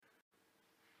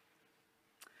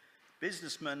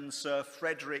Businessman Sir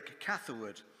Frederick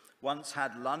Catherwood once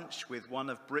had lunch with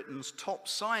one of Britain's top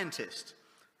scientists,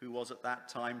 who was at that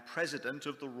time president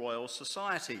of the Royal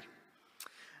Society.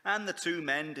 And the two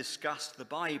men discussed the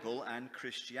Bible and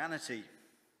Christianity.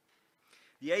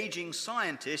 The aging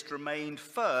scientist remained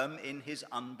firm in his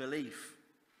unbelief.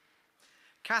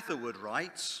 Catherwood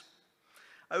writes,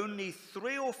 "Only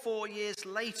 3 or 4 years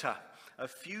later, a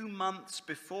few months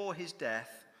before his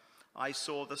death, I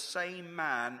saw the same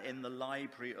man in the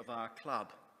library of our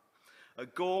club. A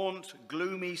gaunt,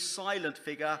 gloomy, silent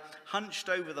figure, hunched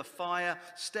over the fire,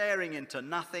 staring into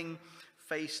nothing,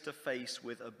 face to face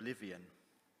with oblivion.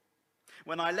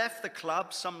 When I left the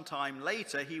club some time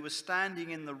later, he was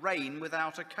standing in the rain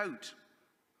without a coat.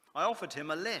 I offered him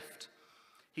a lift.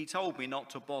 He told me not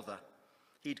to bother.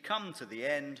 He'd come to the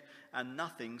end, and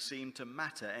nothing seemed to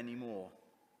matter anymore."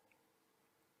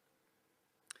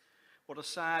 What a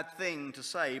sad thing to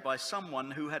say by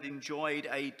someone who had enjoyed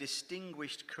a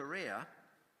distinguished career,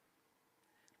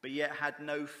 but yet had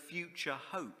no future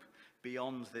hope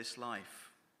beyond this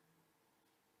life.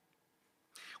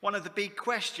 One of the big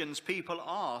questions people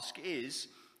ask is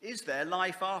there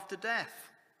life after death?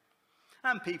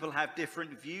 And people have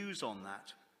different views on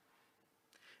that.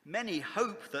 Many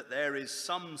hope that there is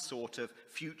some sort of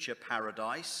future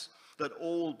paradise that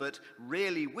all but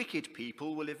really wicked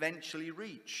people will eventually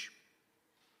reach.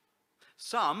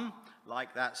 Some,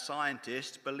 like that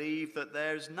scientist, believe that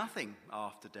there's nothing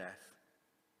after death.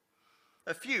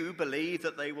 A few believe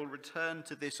that they will return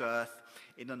to this earth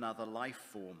in another life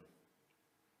form.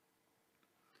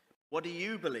 What do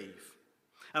you believe?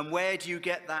 And where do you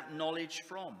get that knowledge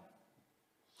from?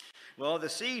 Well,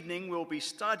 this evening we'll be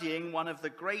studying one of the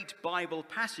great Bible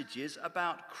passages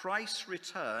about Christ's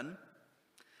return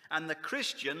and the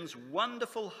Christian's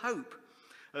wonderful hope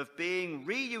of being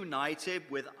reunited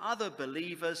with other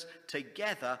believers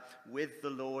together with the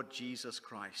Lord Jesus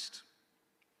Christ.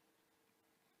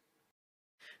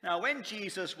 Now, when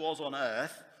Jesus was on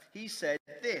earth, he said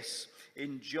this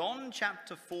in John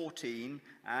chapter 14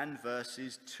 and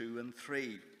verses 2 and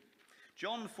 3.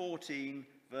 John 14,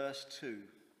 verse 2.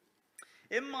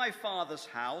 "In my Father's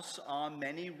house are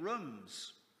many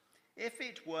rooms. If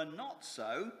it were not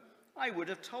so, I would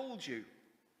have told you.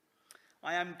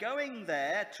 I am going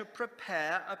there to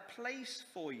prepare a place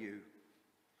for you.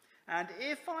 And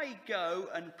if I go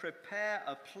and prepare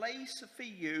a place for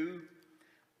you,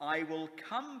 I will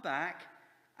come back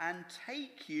and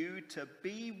take you to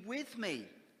be with me,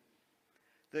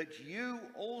 that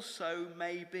you also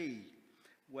may be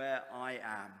where I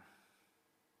am."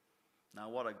 Now,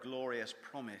 what a glorious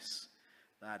promise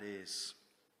that is.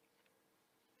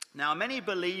 Now, many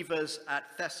believers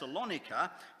at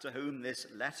Thessalonica, to whom this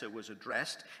letter was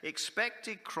addressed,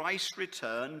 expected Christ's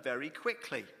return very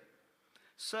quickly,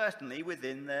 certainly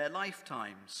within their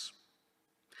lifetimes.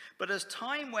 But as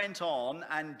time went on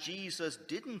and Jesus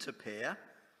didn't appear,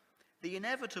 the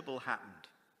inevitable happened.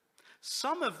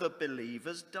 Some of the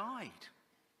believers died,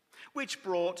 which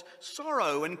brought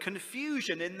sorrow and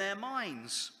confusion in their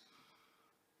minds.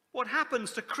 What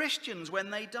happens to Christians when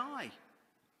they die?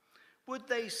 Would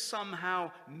they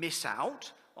somehow miss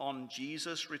out on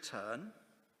Jesus' return?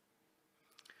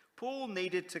 Paul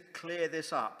needed to clear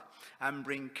this up and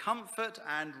bring comfort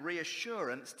and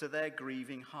reassurance to their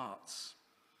grieving hearts.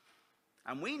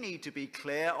 And we need to be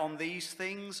clear on these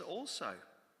things also.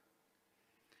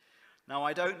 Now,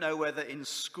 I don't know whether in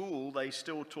school they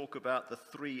still talk about the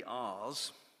 3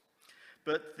 R's,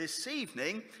 but this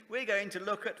evening we're going to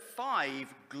look at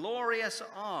 5 glorious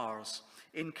R's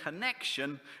in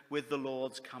connection with the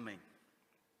Lord's coming.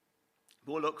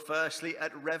 We'll look firstly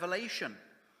at revelation.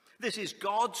 This is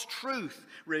God's truth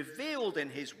revealed in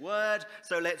his word,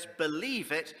 so let's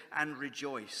believe it and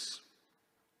rejoice.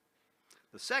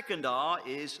 The second R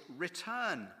is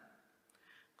return.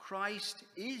 Christ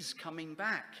is coming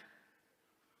back.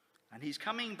 And he's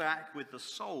coming back with the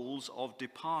souls of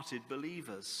departed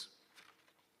believers.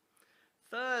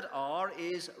 Third R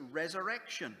is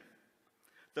resurrection.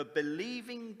 The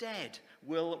believing dead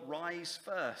will rise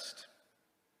first.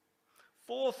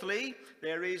 Fourthly,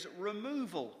 there is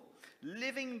removal.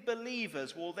 Living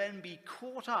believers will then be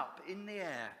caught up in the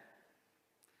air.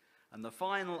 And the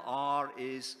final R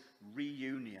is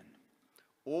reunion.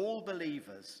 All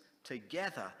believers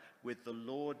together with the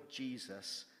Lord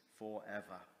Jesus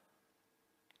forever.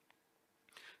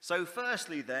 So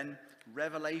firstly then,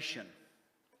 revelation.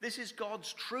 This is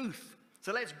God's truth.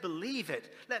 So let's believe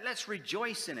it. Let's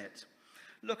rejoice in it.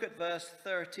 Look at verse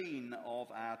 13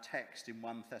 of our text in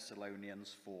 1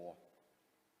 Thessalonians 4.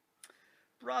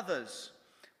 "Brothers,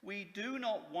 we do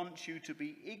not want you to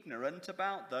be ignorant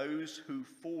about those who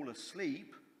fall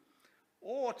asleep,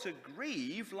 or to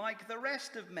grieve like the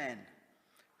rest of men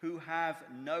who have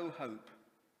no hope.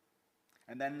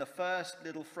 And then the first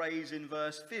little phrase in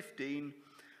verse 15,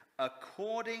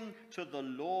 according to the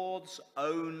Lord's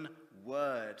own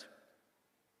word.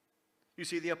 You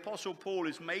see, the Apostle Paul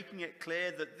is making it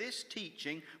clear that this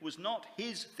teaching was not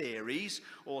his theories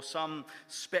or some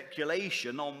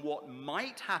speculation on what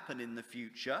might happen in the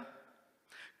future.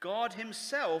 God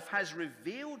himself has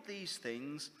revealed these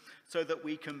things so that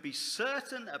we can be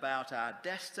certain about our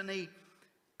destiny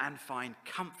and find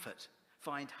comfort,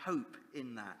 find hope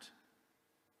in that.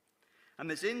 And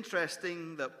it's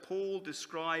interesting that Paul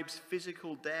describes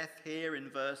physical death here in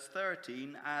verse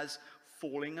 13 as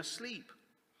falling asleep,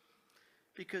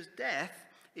 because death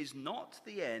is not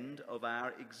the end of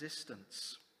our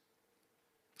existence.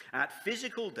 At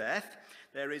physical death,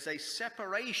 there is a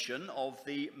separation of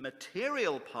the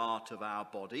material part of our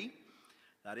body,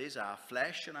 that is our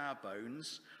flesh and our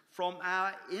bones, from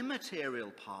our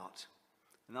immaterial part.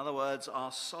 In other words,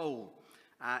 our soul,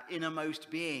 our innermost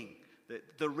being,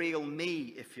 the real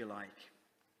me, if you like.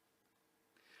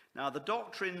 Now, the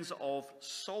doctrines of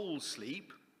soul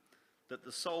sleep, that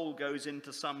the soul goes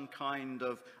into some kind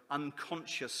of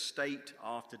unconscious state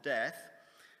after death,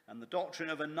 and the doctrine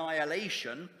of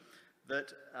annihilation,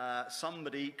 that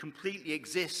somebody completely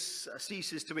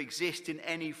ceases to exist in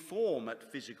any form at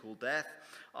physical death,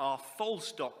 are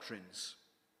false doctrines.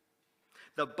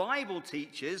 The Bible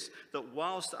teaches that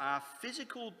whilst our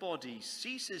physical body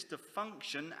ceases to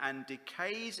function and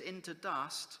decays into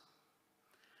dust,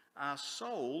 our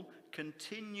soul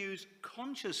continues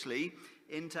consciously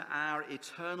into our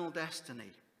eternal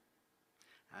destiny.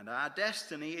 And our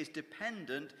destiny is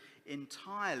dependent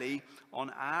entirely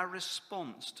on our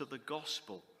response to the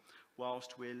gospel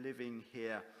whilst we're living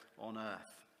here on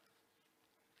earth.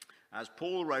 As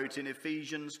Paul wrote in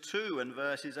Ephesians 2 and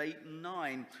verses 8 and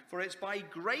 9, for it's by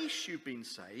grace you've been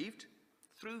saved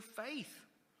through faith,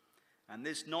 and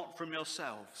this not from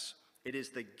yourselves. It is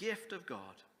the gift of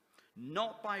God,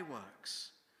 not by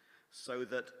works, so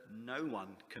that no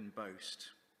one can boast.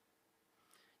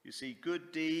 You see,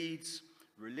 good deeds,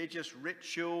 religious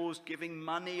rituals, giving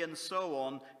money and so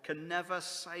on can never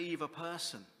save a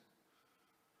person.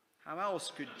 How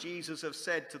else could Jesus have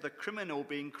said to the criminal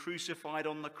being crucified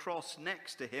on the cross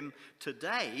next to him,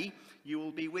 today you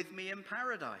will be with me in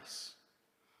paradise?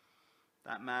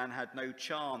 That man had no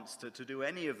chance to do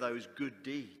any of those good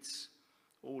deeds.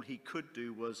 All he could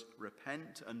do was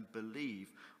repent and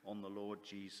believe on the Lord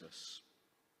Jesus.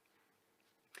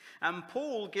 And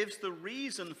Paul gives the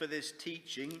reason for this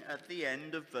teaching at the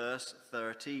end of verse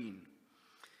 13.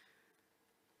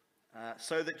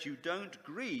 So that you don't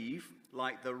grieve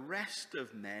like the rest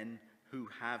of men who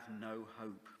have no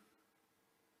hope.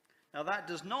 Now, that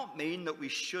does not mean that we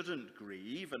shouldn't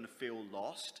grieve and feel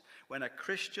lost when a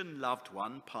Christian loved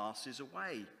one passes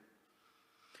away.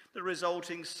 The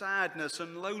resulting sadness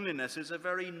and loneliness is a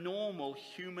very normal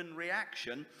human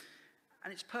reaction,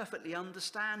 and it's perfectly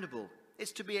understandable.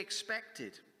 It's to be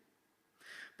expected.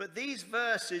 But these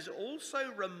verses also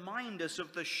remind us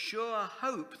of the sure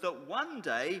hope that one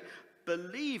day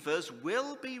believers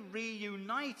will be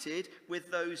reunited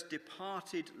with those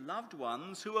departed loved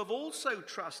ones who have also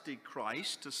trusted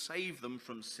Christ to save them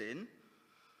from sin,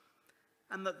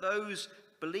 and that those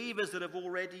believers that have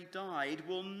already died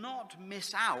will not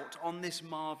miss out on this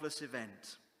marvelous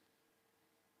event.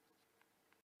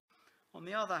 On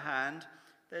the other hand,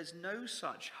 there's no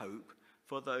such hope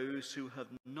for those who have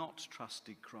not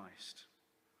trusted Christ.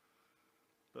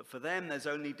 But for them there's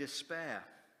only despair,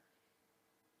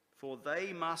 for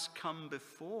they must come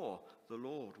before the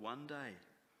Lord one day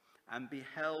and be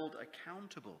held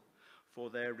accountable for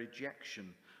their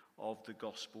rejection of the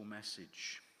gospel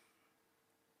message.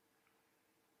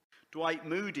 Dwight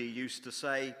Moody used to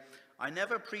say, I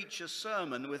never preach a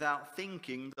sermon without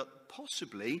thinking that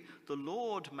possibly the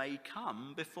Lord may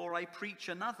come before I preach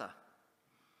another.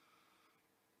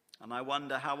 And I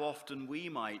wonder how often we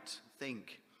might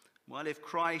think, well, if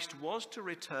Christ was to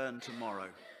return tomorrow,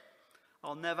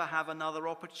 I'll never have another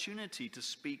opportunity to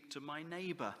speak to my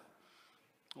neighbour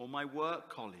or my work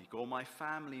colleague or my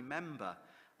family member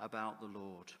about the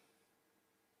Lord.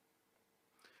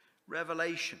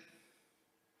 Revelation.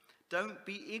 Don't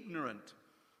be ignorant,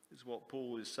 is what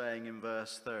Paul is saying in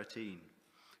verse 13.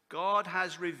 God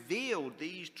has revealed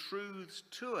these truths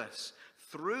to us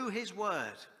through his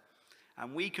word,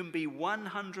 and we can be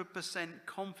 100%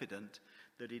 confident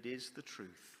that it is the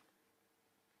truth.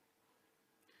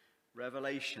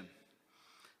 Revelation.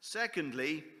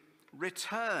 Secondly,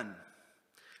 return.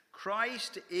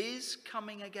 Christ is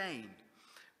coming again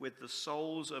with the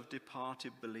souls of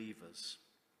departed believers.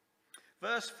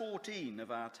 Verse 14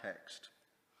 of our text.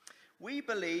 We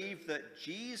believe that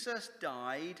Jesus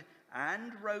died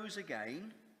and rose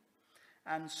again,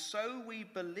 and so we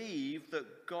believe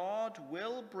that God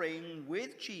will bring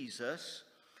with Jesus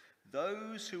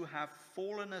those who have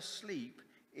fallen asleep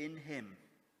in him.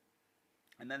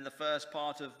 And then the first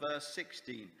part of verse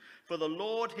 16. For the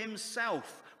Lord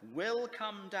himself will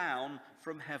come down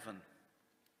from heaven.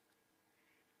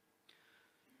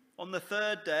 On the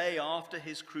third day after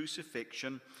his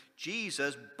crucifixion,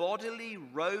 Jesus bodily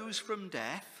rose from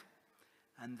death,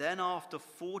 and then after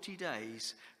 40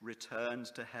 days returned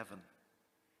to heaven.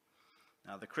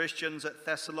 Now the Christians at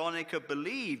Thessalonica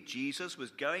believed Jesus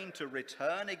was going to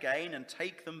return again and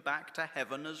take them back to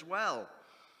heaven as well.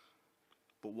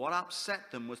 But what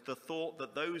upset them was the thought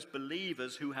that those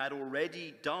believers who had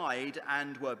already died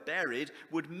and were buried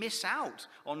would miss out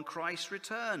on Christ's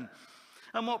return.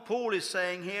 And what Paul is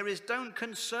saying here is, don't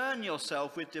concern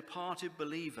yourself with departed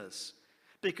believers,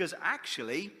 because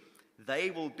actually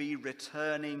they will be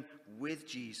returning with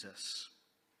Jesus.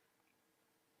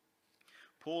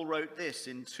 Paul wrote this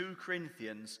in 2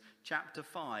 Corinthians chapter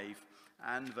 5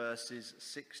 and verses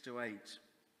 6 to 8.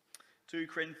 2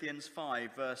 Corinthians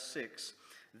 5 verse 6.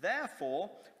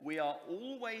 Therefore, we are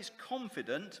always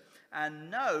confident and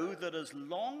know that as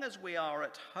long as we are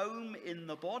at home in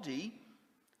the body,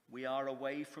 we are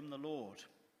away from the Lord.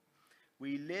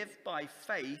 We live by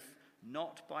faith,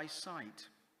 not by sight.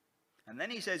 And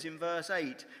then he says in verse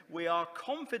 8, we are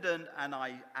confident,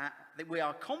 I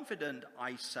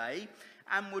say,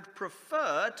 and would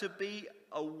prefer to be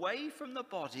away from the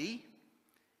body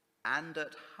and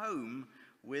at home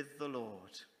with the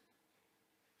Lord.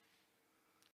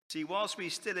 See, whilst we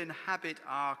still inhabit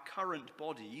our current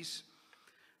bodies,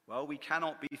 well, we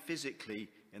cannot be physically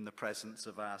in the presence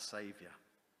of our Saviour.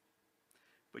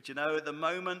 But you know, at the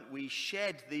moment we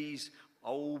shed these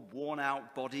old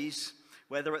worn-out bodies,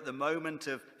 whether at the moment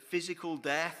of physical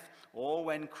death or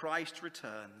when Christ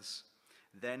returns,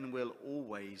 then we'll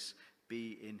always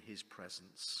be in his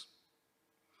presence.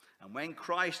 And when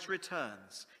Christ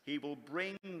returns, he will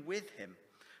bring with him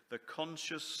the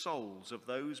conscious souls of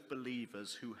those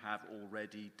believers who have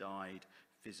already died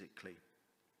physically.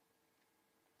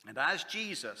 And as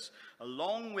Jesus,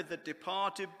 along with the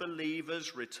departed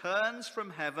believers, returns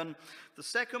from heaven, the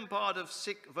second part of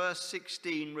verse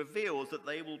 16 reveals that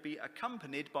they will be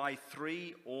accompanied by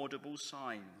 3 audible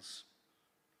signs.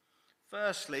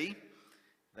 Firstly,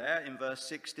 there in verse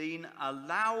 16, a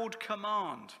loud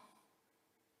command.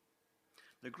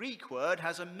 The Greek word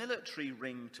has a military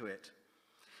ring to it.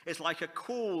 It's like a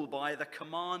call by the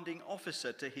commanding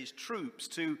officer to his troops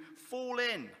to fall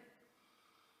in.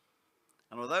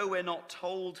 And although we're not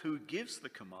told who gives the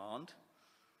command,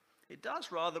 it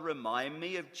does rather remind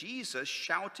me of Jesus'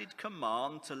 shouted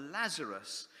command to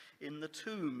Lazarus in the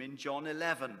tomb in John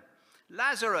 11.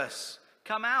 Lazarus,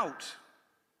 come out.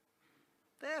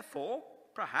 Therefore,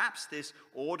 perhaps this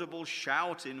audible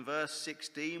shout in verse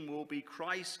 16 will be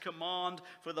Christ's command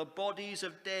for the bodies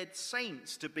of dead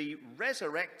saints to be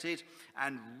resurrected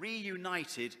and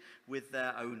reunited with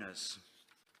their owners.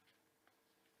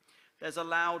 There's a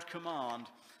loud command.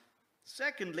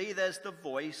 Secondly, there's the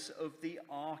voice of the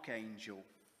archangel.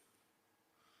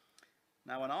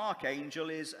 Now, an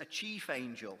archangel is a chief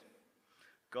angel,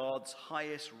 God's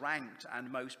highest ranked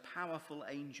and most powerful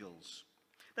angels.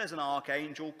 There's an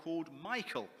archangel called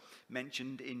Michael,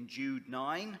 mentioned in Jude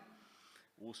 9,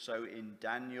 also in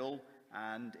Daniel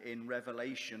and in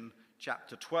Revelation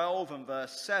chapter 12 and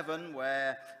verse 7,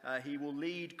 where he will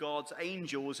lead God's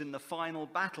angels in the final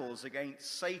battles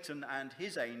against Satan and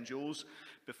his angels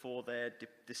before they're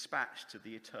dispatched to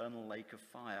the eternal lake of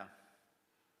fire.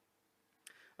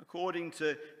 According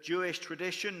to Jewish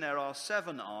tradition, there are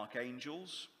 7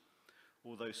 archangels,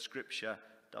 although Scripture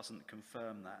doesn't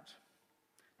confirm that.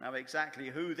 Now, exactly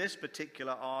who this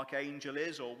particular archangel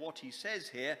is or what he says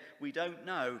here, we don't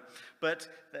know. But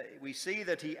we see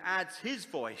that he adds his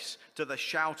voice to the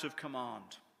shout of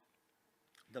command.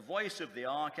 The voice of the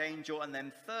archangel, and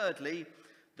then thirdly,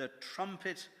 the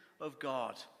trumpet of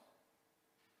God.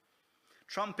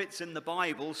 Trumpets in the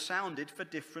Bible sounded for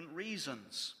different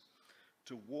reasons.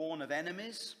 To warn of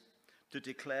enemies, to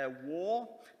declare war,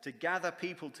 to gather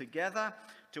people together,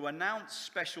 to announce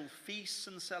special feasts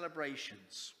and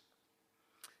celebrations.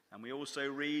 And we also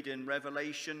read in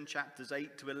Revelation chapters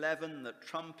 8 to 11 that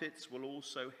trumpets will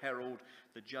also herald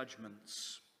the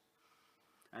judgments.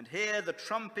 And here the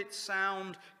trumpet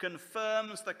sound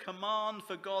confirms the command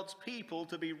for God's people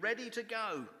to be ready to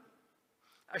go.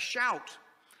 A shout,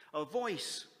 a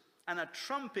voice, and a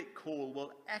trumpet call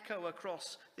will echo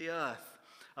across the earth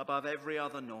above every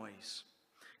other noise.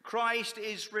 Christ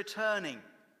is returning,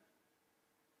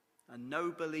 and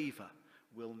no believer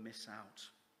will miss out.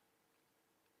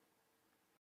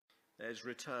 There's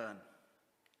return.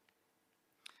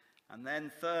 And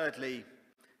then thirdly,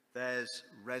 there's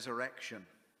resurrection.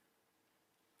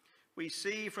 We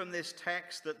see from this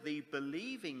text that the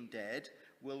believing dead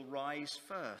will rise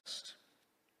first.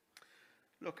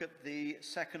 Look at the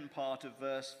second part of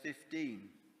verse 15.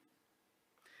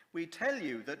 We tell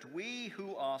you that we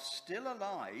who are still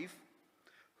alive,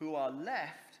 who are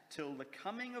left till the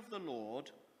coming of the Lord,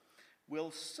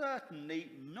 will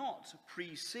certainly not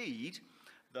precede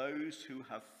those who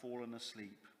have fallen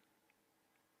asleep.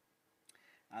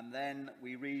 And then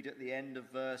we read at the end of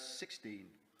verse 16,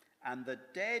 and the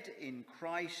dead in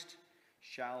Christ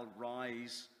shall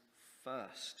rise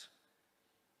first.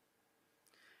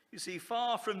 You see,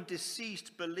 far from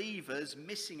deceased believers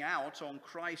missing out on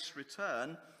Christ's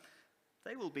return,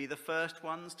 they will be the first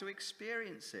ones to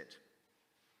experience it.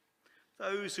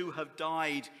 Those who have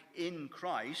died in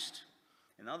Christ,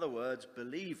 in other words,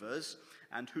 believers,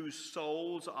 and whose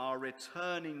souls are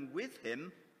returning with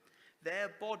him,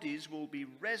 their bodies will be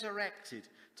resurrected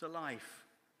to life.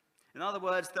 In other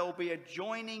words, there will be a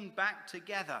joining back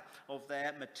together of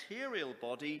their material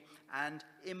body and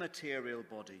immaterial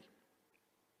body.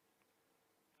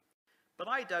 But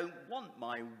I don't want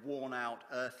my worn-out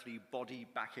earthly body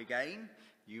back again,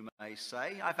 you may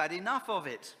say. I've had enough of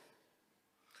it.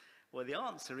 Well, the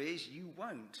answer is you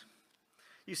won't.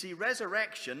 You see,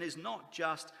 resurrection is not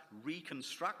just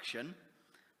reconstruction,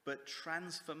 but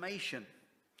transformation.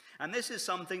 And this is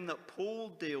something that Paul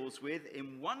deals with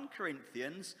in 1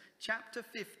 Corinthians chapter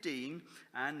 15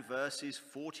 and verses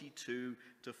 42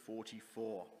 to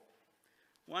 44.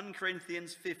 1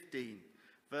 Corinthians 15,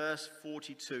 verse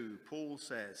 42, Paul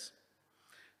says,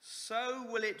 "So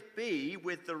will it be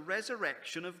with the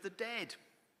resurrection of the dead.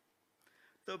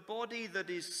 The body that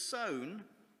is sown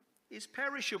is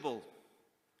perishable.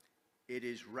 It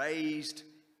is raised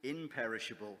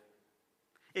imperishable.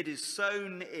 It is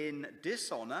sown in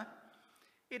dishonor.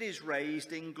 It is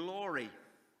raised in glory.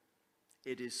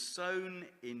 It is sown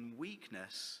in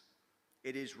weakness.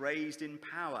 It is raised in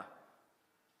power.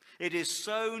 It is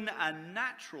sown a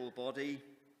natural body.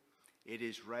 It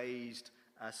is raised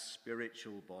a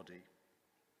spiritual body."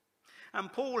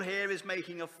 And Paul here is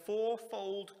making a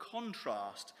fourfold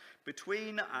contrast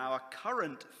between our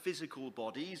current physical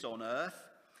bodies on earth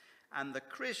and the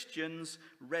Christian's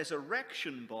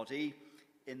resurrection body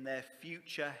in their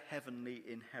future heavenly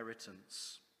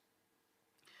inheritance.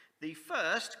 The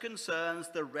first concerns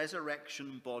the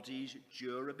resurrection body's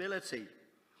durability.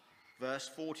 Verse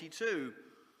 42,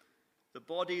 "The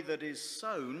body that is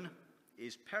sown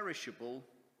is perishable,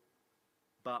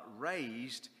 but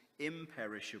raised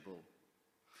imperishable."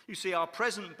 You see, our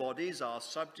present bodies are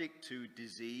subject to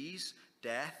disease,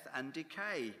 death, and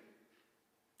decay.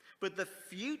 But the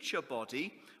future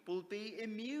body will be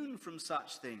immune from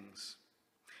such things.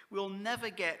 We'll never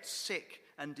get sick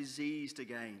and diseased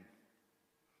again.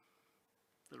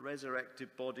 The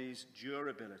resurrected body's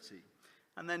durability.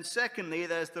 And then secondly,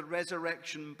 there's the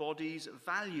resurrection body's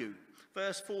value.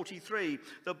 Verse 43,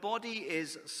 "The body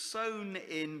is sown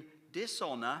in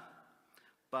dishonor,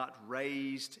 but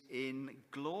raised in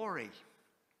glory."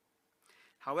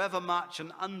 However much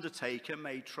an undertaker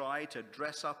may try to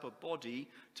dress up a body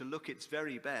to look its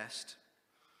very best,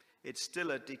 it's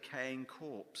still a decaying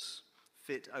corpse,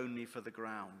 fit only for the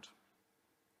ground.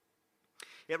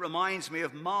 It reminds me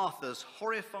of Martha's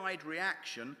horrified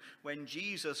reaction when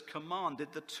Jesus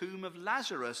commanded the tomb of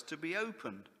Lazarus to be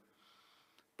opened.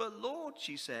 "But Lord,"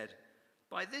 she said,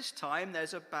 "by this time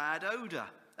there's a bad odor,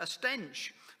 a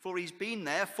stench, for he's been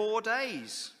there 4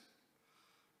 days."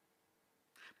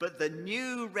 But the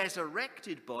new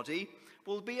resurrected body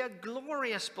will be a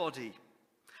glorious body,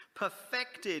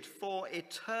 perfected for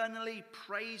eternally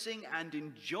praising and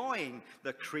enjoying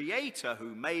the Creator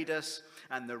who made us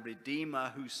and the Redeemer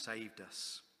who saved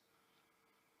us.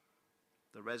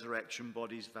 The resurrection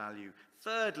body's value.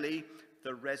 Thirdly,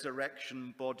 the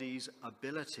resurrection body's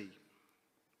ability.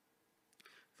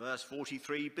 Verse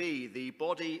 43b, "The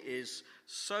body is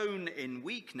sown in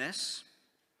weakness,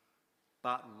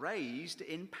 but raised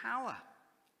in power."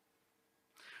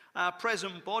 Our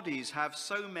present bodies have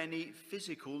so many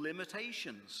physical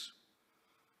limitations.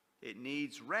 It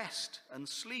needs rest and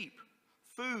sleep,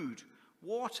 food,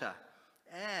 water,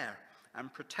 air,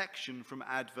 and protection from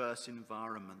adverse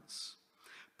environments.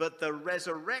 But the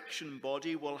resurrection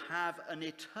body will have an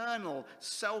eternal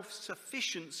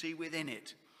self-sufficiency within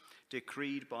it,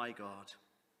 decreed by God.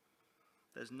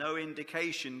 There's no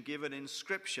indication given in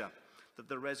Scripture that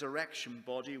the resurrection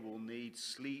body will need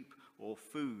sleep or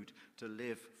food to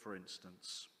live, for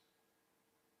instance.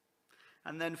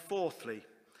 And then fourthly,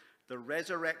 the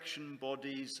resurrection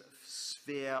body's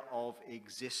sphere of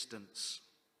existence.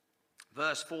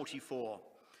 Verse 44,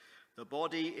 the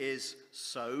body is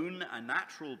sown a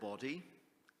natural body,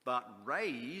 but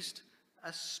raised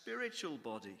a spiritual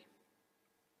body.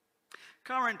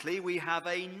 Currently, we have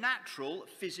a natural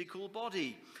physical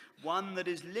body, one that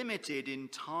is limited in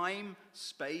time,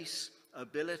 space,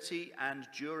 ability, and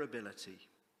durability.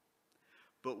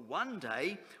 But one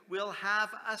day, we'll have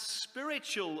a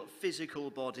spiritual physical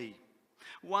body,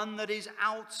 one that is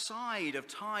outside of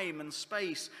time and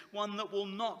space, one that will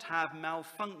not have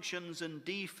malfunctions and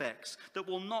defects, that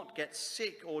will not get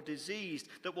sick or diseased,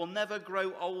 that will never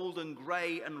grow old and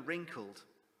grey and wrinkled.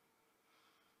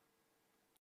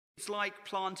 It's like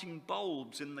planting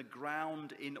bulbs in the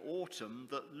ground in autumn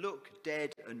that look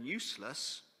dead and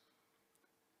useless,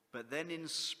 but then in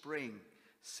spring,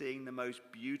 seeing the most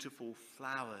beautiful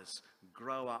flowers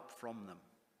grow up from them.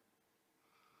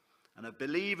 And a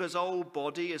believer's old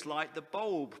body is like the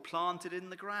bulb planted in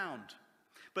the ground,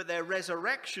 but their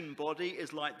resurrection body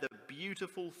is like the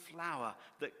beautiful flower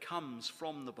that comes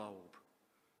from the bulb.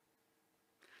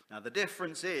 Now, the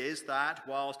difference is that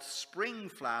whilst spring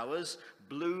flowers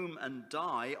bloom and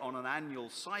die on an annual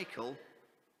cycle,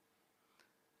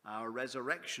 our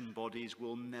resurrection bodies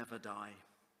will never die.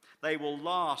 They will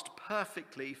last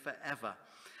perfectly forever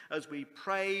as we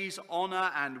praise,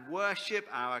 honor, and worship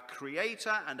our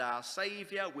Creator and our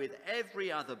Saviour with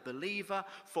every other believer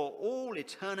for all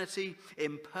eternity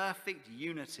in perfect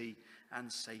unity and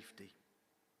safety.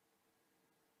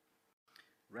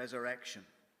 Resurrection.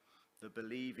 The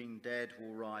believing dead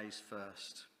will rise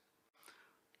first.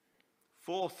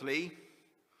 Fourthly,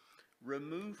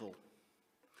 removal.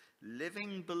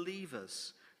 Living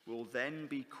believers will then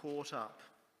be caught up.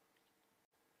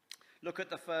 Look at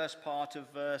the first part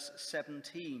of verse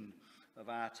 17 of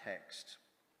our text.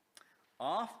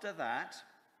 After that,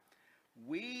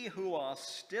 we who are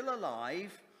still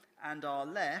alive and are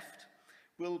left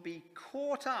will be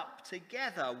caught up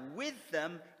together with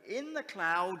them in the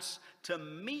clouds to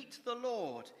meet the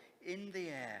Lord in the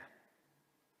air.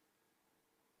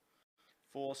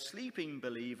 For sleeping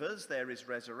believers there is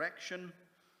resurrection,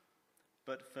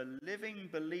 but for living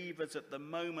believers at the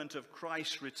moment of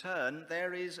Christ's return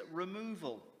there is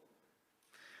removal.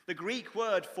 The Greek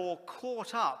word for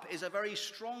caught up is a very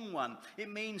strong one.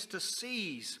 It means to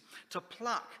seize, to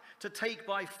pluck, to take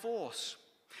by force.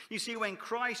 You see, when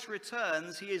Christ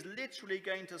returns, he is literally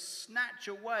going to snatch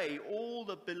away all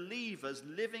the believers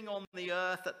living on the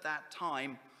earth at that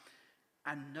time,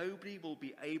 and nobody will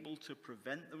be able to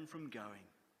prevent them from going,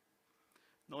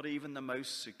 not even the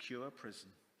most secure prison.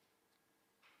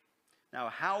 Now,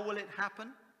 how will it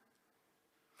happen?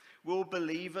 Will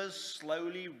believers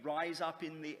slowly rise up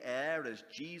in the air as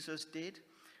Jesus did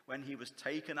when he was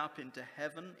taken up into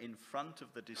heaven in front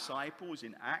of the disciples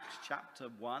in Acts chapter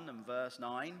 1 and verse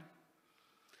 9?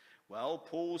 Well,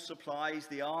 Paul supplies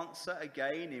the answer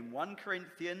again in 1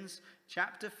 Corinthians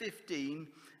chapter 15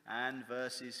 and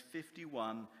verses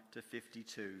 51 to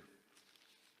 52.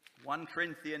 1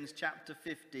 Corinthians chapter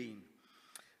 15,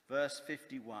 verse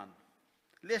 51.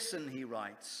 Listen, he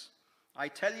writes, I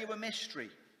tell you a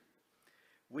mystery.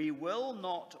 We will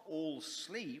not all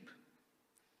sleep,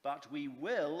 but we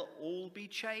will all be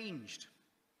changed.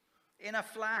 In a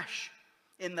flash,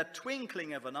 in the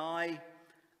twinkling of an eye,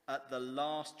 at the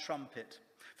last trumpet.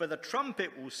 For the trumpet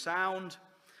will sound,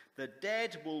 the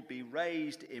dead will be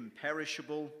raised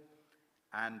imperishable,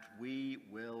 and we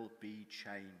will be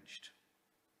changed.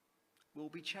 We'll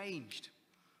be changed.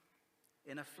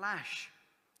 In a flash,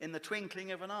 in the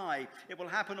twinkling of an eye. It will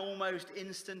happen almost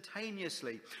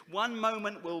instantaneously. One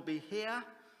moment will be here,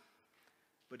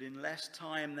 but in less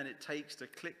time than it takes to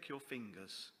click your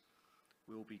fingers,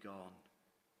 we'll be gone.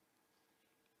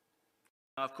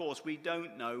 Now, of course, we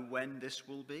don't know when this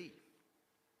will be,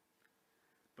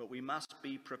 but we must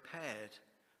be prepared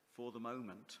for the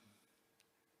moment.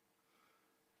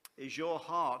 Is your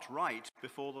heart right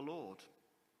before the Lord?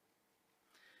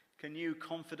 Can you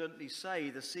confidently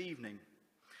say this evening,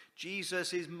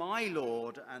 Jesus is my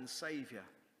Lord and Saviour.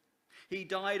 He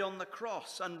died on the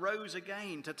cross and rose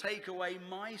again to take away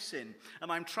my sin,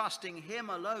 and I'm trusting him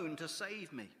alone to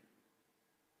save me.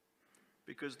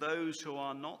 Because those who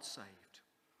are not saved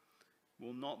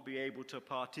will not be able to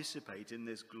participate in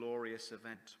this glorious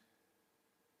event.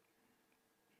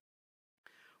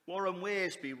 Warren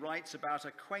Wiersbe writes about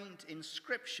a quaint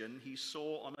inscription he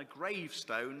saw on a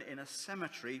gravestone in a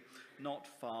cemetery not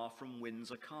far from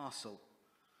Windsor Castle.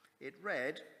 It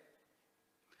read,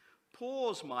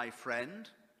 "Pause, my friend,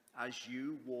 as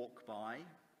you walk by.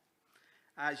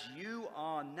 As you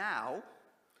are now,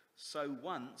 so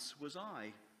once was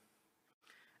I.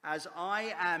 As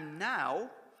I am now,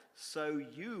 so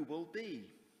you will be.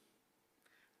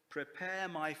 Prepare,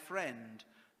 my friend,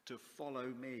 to follow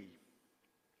me."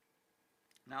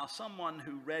 Now, someone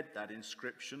who read that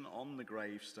inscription on the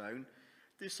gravestone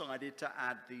decided to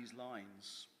add these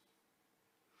lines: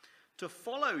 "To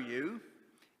follow you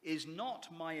is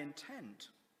not my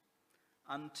intent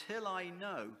until I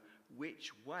know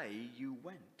which way you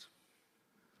went."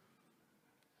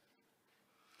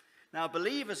 Now,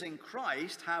 believers in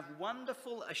Christ have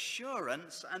wonderful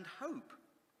assurance and hope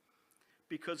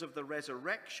because of the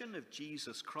resurrection of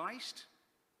Jesus Christ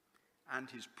and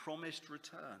his promised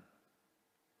return.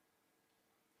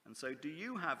 And so, do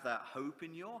you have that hope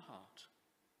in your heart?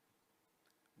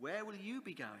 Where will you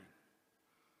be going?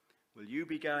 Will you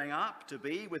be going up to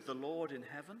be with the Lord in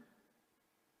heaven,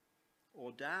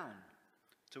 or down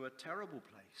to a terrible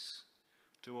place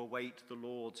to await the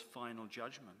Lord's final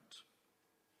judgment?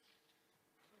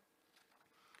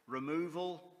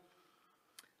 Removal,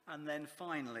 and then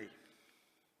finally,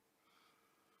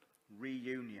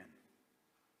 reunion.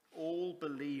 All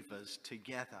believers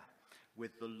together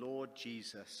with the Lord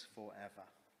Jesus forever.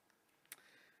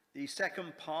 The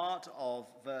second part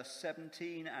of verse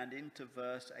 17 and into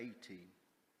verse 18.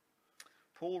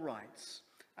 Paul writes,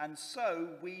 "And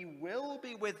so we will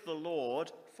be with the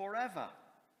Lord forever.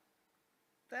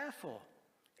 Therefore,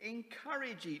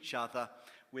 encourage each other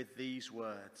with these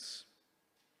words."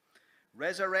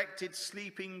 Resurrected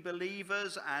sleeping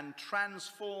believers and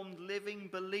transformed living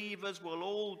believers will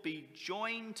all be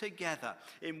joined together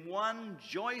in one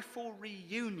joyful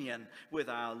reunion with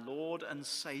our Lord and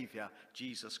Saviour,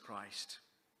 Jesus Christ.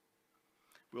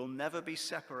 We'll never be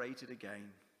separated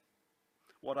again.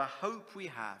 What a hope we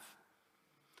have,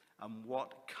 and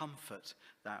what comfort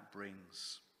that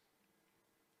brings.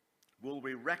 Will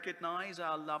we recognize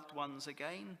our loved ones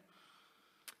again?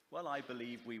 Well, I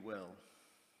believe we will.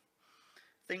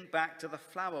 Think back to the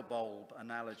flower bulb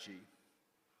analogy.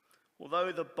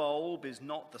 Although the bulb is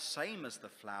not the same as the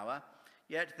flower,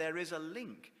 yet there is a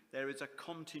link, there is a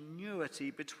continuity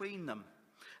between them.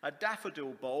 A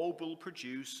daffodil bulb will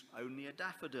produce only a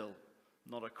daffodil,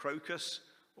 not a crocus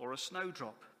or a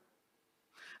snowdrop.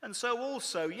 And so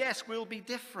also, yes, we'll be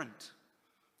different,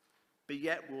 but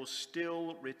yet we'll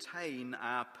still retain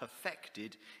our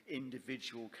perfected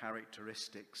individual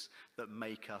characteristics that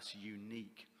make us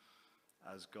unique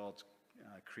as God's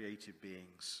created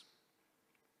beings.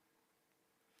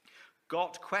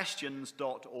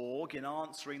 GotQuestions.org, in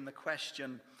answering the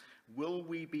question, will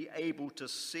we be able to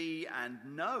see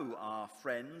and know our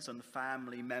friends and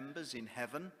family members in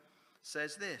heaven,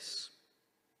 says this: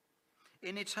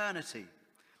 "In eternity,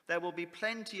 there will be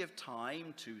plenty of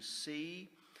time to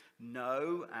see,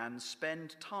 know, and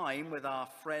spend time with our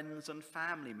friends and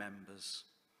family members.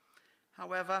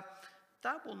 However,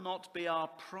 that will not be our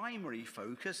primary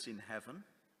focus in heaven.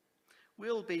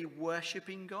 We'll be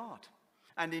worshipping God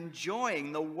and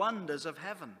enjoying the wonders of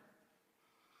heaven.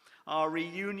 Our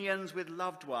reunions with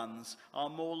loved ones are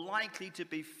more likely to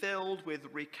be filled with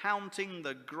recounting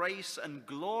the grace and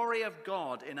glory of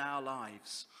God in our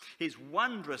lives, his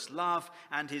wondrous love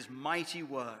and his mighty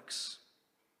works.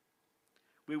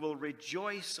 We will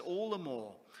rejoice all the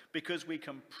more because we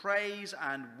can praise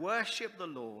and worship the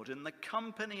Lord in the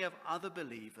company of other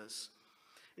believers,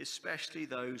 especially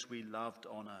those we loved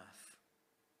on earth.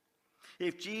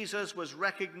 If Jesus was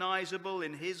recognizable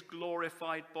in his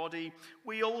glorified body,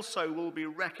 we also will be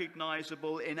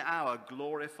recognizable in our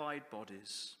glorified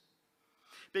bodies.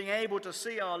 Being able to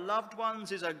see our loved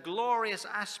ones is a glorious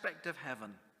aspect of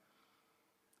heaven.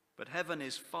 But heaven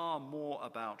is far more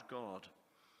about God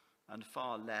and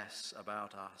far less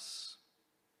about us.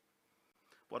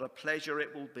 What a pleasure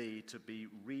it will be to be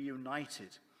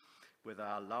reunited with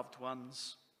our loved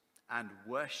ones and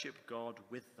worship God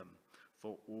with them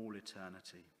for all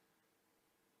eternity.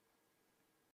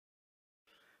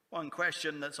 One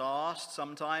question that's asked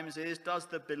sometimes is, does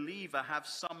the believer have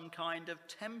some kind of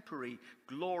temporary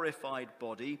glorified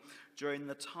body during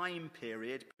the time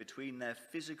period between their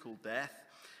physical death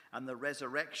and the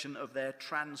resurrection of their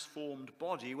transformed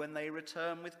body when they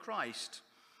return with Christ?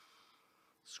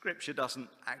 Scripture doesn't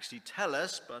actually tell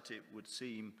us, but it would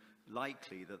seem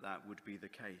likely that that would be the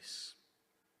case.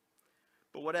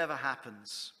 But whatever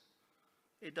happens,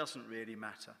 it doesn't really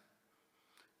matter,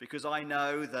 because I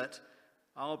know that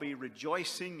I'll be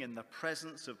rejoicing in the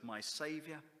presence of my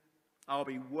Saviour. I'll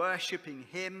be worshipping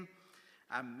him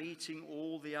and meeting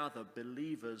all the other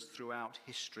believers throughout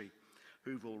history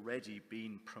who've already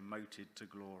been promoted to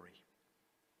glory.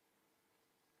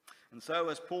 And so,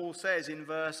 as Paul says in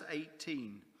verse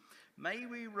 18, may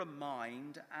we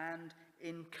remind and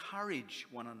encourage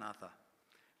one another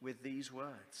with these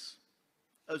words,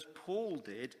 as Paul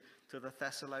did to the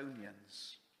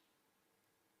Thessalonians.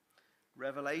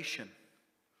 Revelation.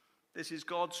 This is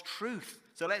God's truth,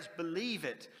 so let's believe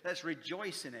it. Let's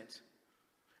rejoice in it.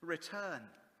 Return.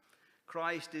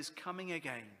 Christ is coming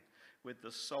again with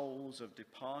the souls of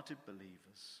departed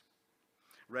believers.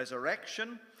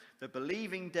 Resurrection. The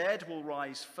believing dead will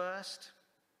rise first.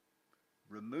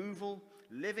 Removal.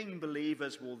 Living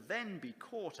believers will then be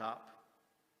caught up.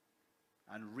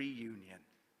 And reunion.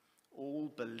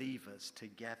 All believers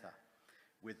together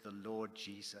with the Lord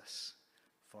Jesus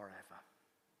forever.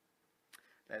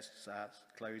 Let's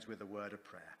close with a word of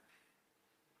prayer.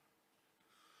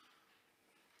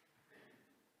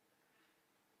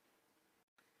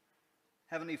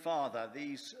 Heavenly Father,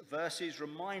 these verses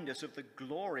remind us of the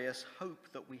glorious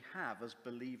hope that we have as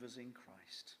believers in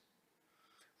Christ.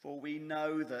 For we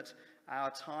know that our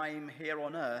time here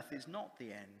on earth is not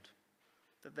the end,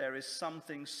 that there is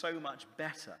something so much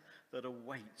better that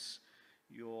awaits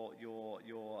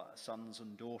your sons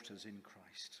and daughters in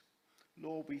Christ.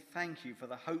 Lord, we thank you for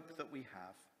the hope that we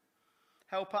have.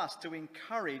 Help us to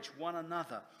encourage one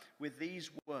another with these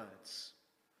words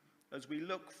as we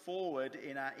look forward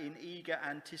in eager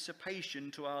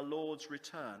anticipation to our Lord's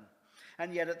return.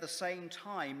 And yet at the same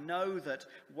time know that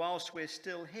whilst we're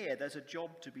still here, there's a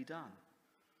job to be done.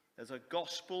 There's a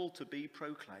gospel to be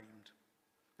proclaimed.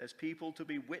 There's people to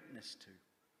be witnessed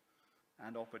to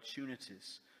and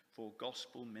opportunities for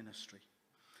gospel ministry.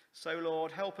 So,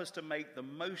 Lord, help us to make the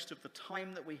most of the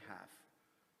time that we have,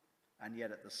 and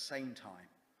yet at the same time,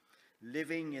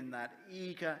 living in that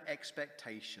eager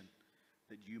expectation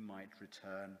that you might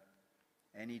return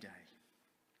any day.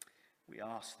 We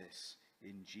ask this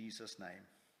in Jesus' name.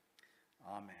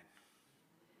 Amen.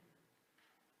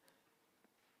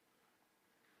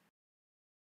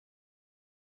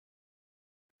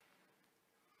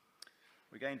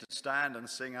 We're going to stand and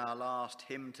sing our last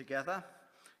hymn together.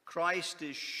 Christ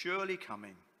is surely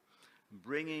coming,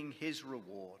 bringing his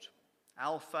reward,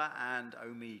 Alpha and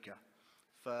Omega,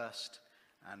 first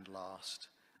and last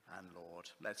and Lord.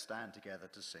 Let's stand together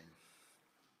to sing.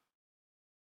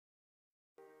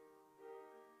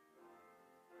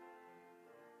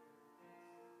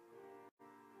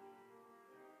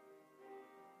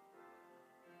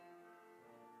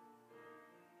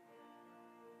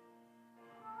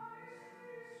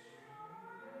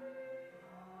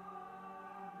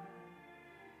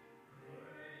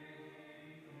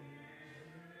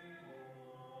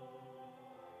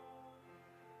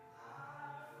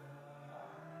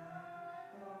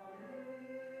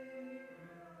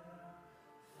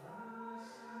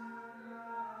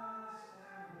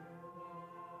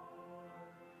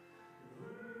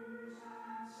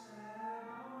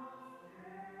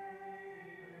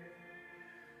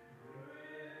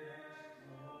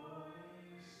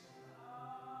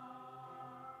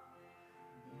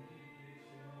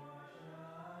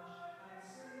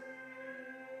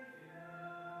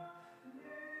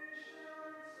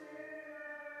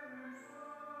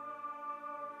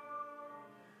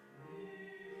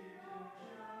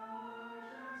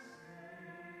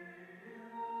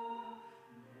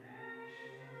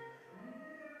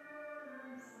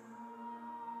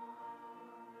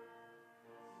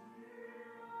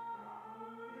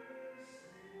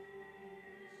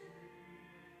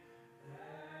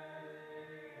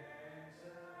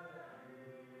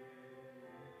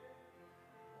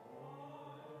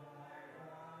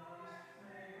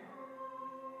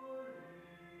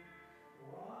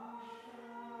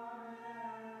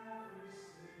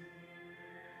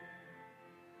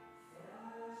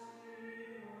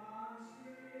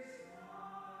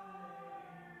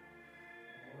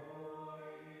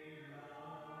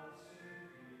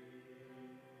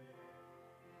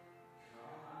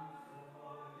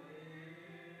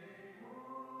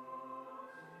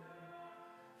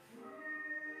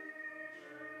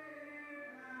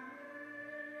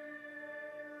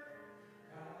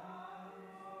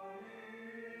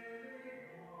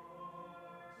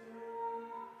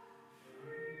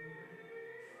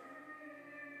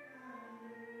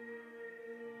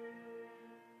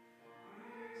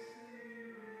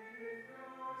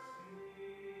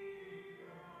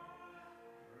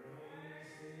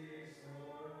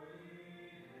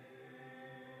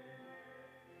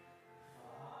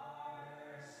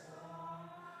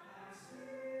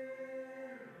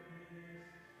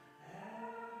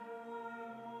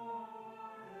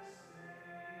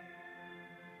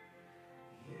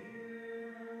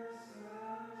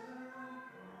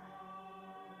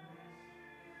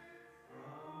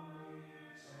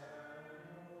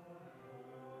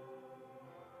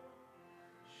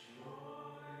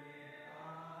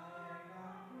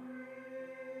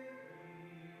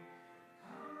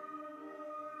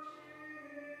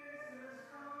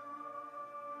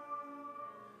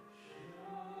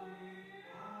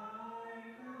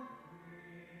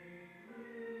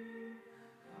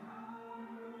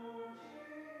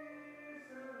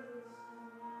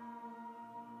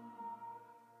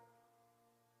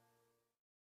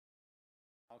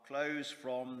 close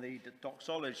from the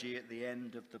doxology at the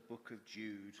end of the book of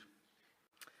Jude.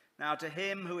 Now to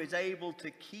him who is able to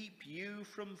keep you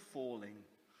from falling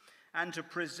and to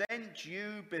present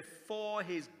you before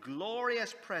his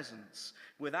glorious presence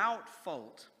without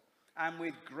fault and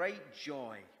with great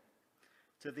joy,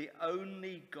 to the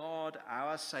only God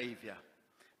our Saviour,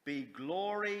 be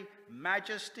glory,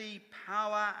 majesty,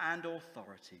 power and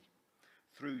authority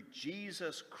through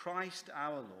Jesus Christ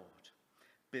our Lord,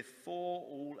 before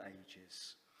all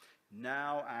ages,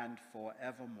 now and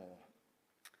forevermore.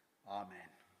 Amen.